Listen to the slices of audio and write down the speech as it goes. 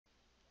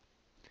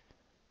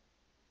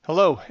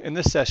Hello, in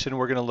this session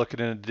we're going to look at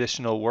an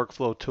additional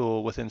workflow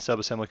tool within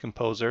Subassembly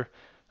Composer,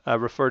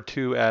 referred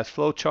to as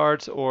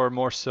flowcharts or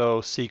more so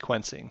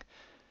sequencing.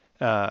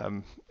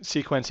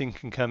 Sequencing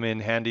can come in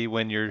handy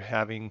when you're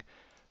having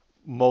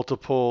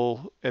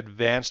multiple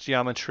advanced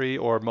geometry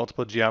or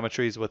multiple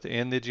geometries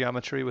within the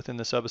geometry within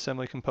the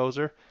Subassembly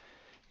Composer.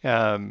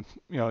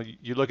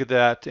 You look at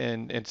that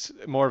and it's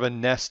more of a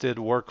nested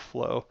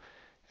workflow.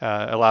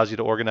 Allows you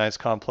to organize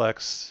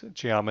complex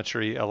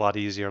geometry a lot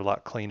easier, a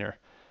lot cleaner.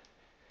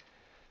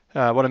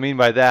 What I mean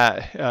by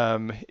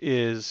that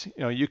is,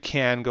 you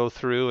can go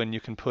through and you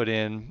can put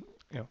in,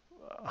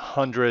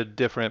 100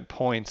 different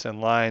points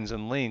and lines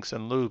and links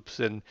and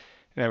loops and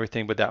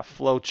everything, but that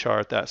flow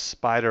chart, that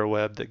spider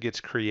web that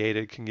gets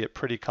created can get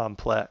pretty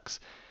complex.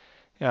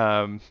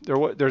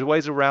 There's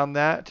ways around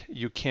that.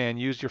 You can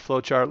use your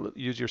flowchart,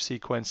 use your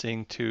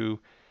sequencing to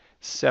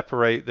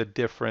separate the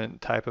different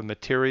type of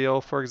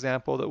material, for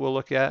example, that we'll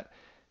look at,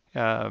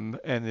 and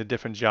the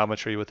different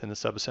geometry within the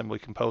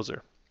subassembly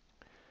composer.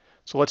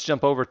 So let's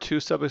jump over to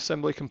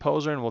Subassembly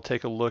Composer and we'll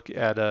take a look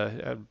at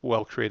a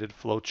well-created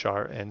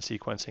flowchart and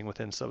sequencing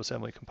within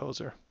Subassembly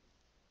Composer.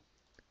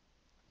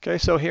 Okay,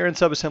 so here in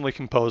Subassembly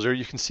Composer,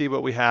 you can see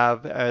what we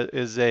have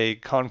is a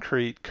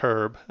concrete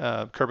curb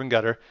and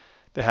gutter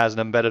that has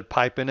an embedded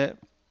pipe in it,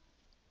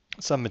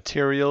 some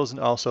materials, and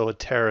also a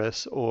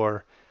terrace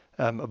or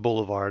a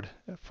boulevard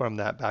from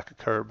that back of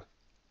curb.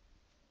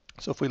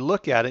 So if we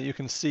look at it, you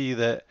can see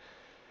that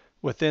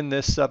within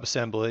this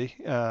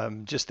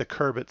subassembly, just the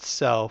curb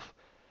itself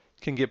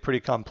can get pretty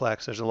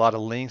complex. There's a lot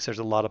of links, there's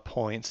a lot of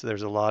points,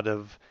 there's a lot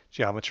of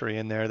geometry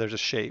in there, there's a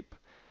shape.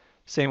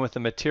 Same with the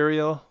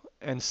material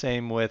and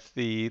same with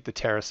the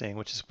terracing,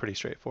 which is pretty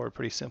straightforward,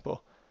 pretty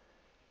simple.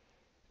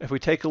 If we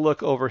take a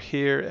look over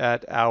here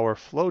at our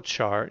flow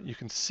chart, you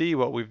can see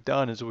what we've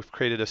done is we've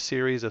created a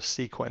series of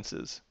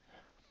sequences.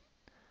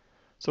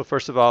 So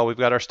first of all, we've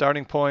got our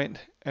starting point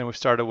and we've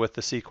started with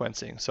the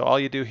sequencing. So all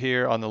you do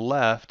here on the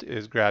left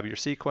is grab your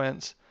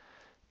sequence,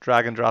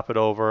 drag and drop it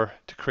over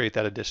to create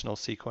that additional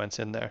sequence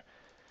in there.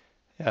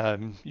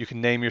 You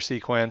can name your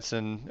sequence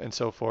and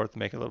so forth,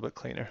 make it a little bit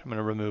cleaner. I'm going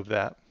to remove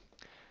that.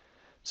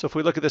 So if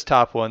we look at this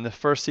top one, the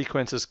first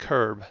sequence is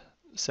curb.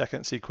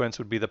 Second sequence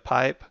would be the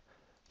pipe.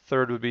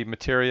 Third would be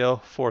material.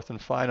 Fourth and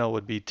final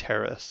would be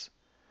terrace.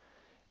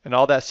 And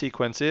all that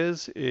sequence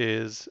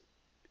is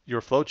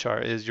your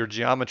flowchart, is your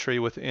geometry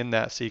within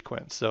that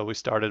sequence. So we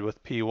started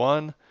with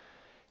P1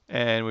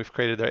 and we've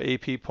created our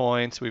AP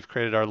points, we've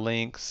created our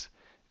links,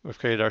 we've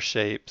created our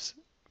shapes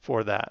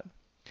for that.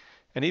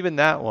 And even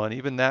that one,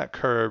 even that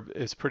curve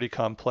is pretty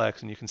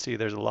complex and you can see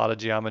there's a lot of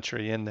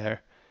geometry in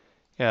there.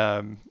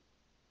 And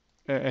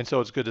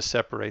so it's good to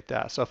separate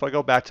that. So if I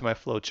go back to my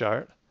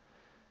flowchart,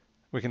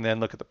 we can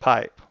then look at the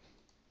pipe.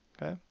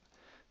 Okay?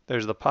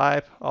 There's the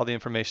pipe, all the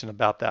information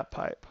about that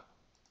pipe.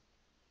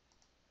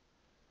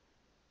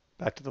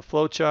 Back to the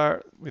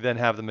flowchart, we then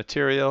have the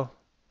material.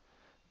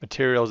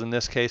 Materials in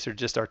this case are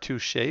just our two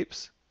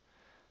shapes.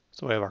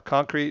 So we have our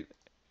concrete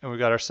and we've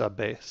got our sub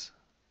base.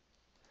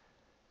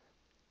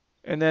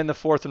 And then the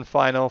fourth and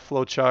final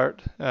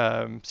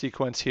flowchart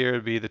sequence here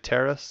would be the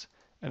terrace.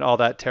 And all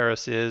that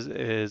terrace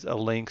is a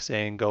link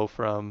saying go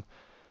from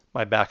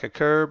my back of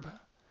curb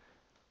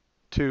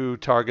to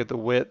target the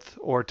width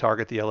or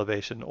target the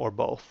elevation or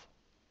both.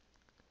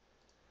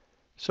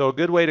 So a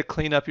good way to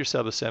clean up your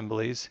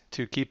subassemblies,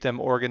 to keep them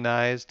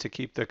organized, to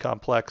keep the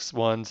complex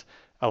ones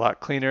a lot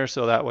cleaner,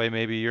 so that way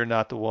maybe you're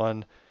not the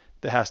one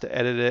that has to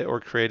edit it or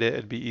create it.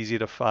 It'd be easy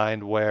to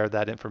find where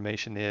that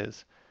information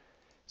is.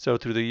 So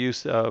through the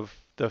use of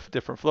the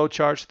different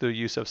flowcharts, through the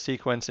use of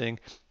sequencing,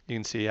 you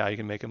can see how you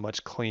can make a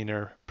much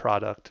cleaner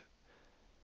product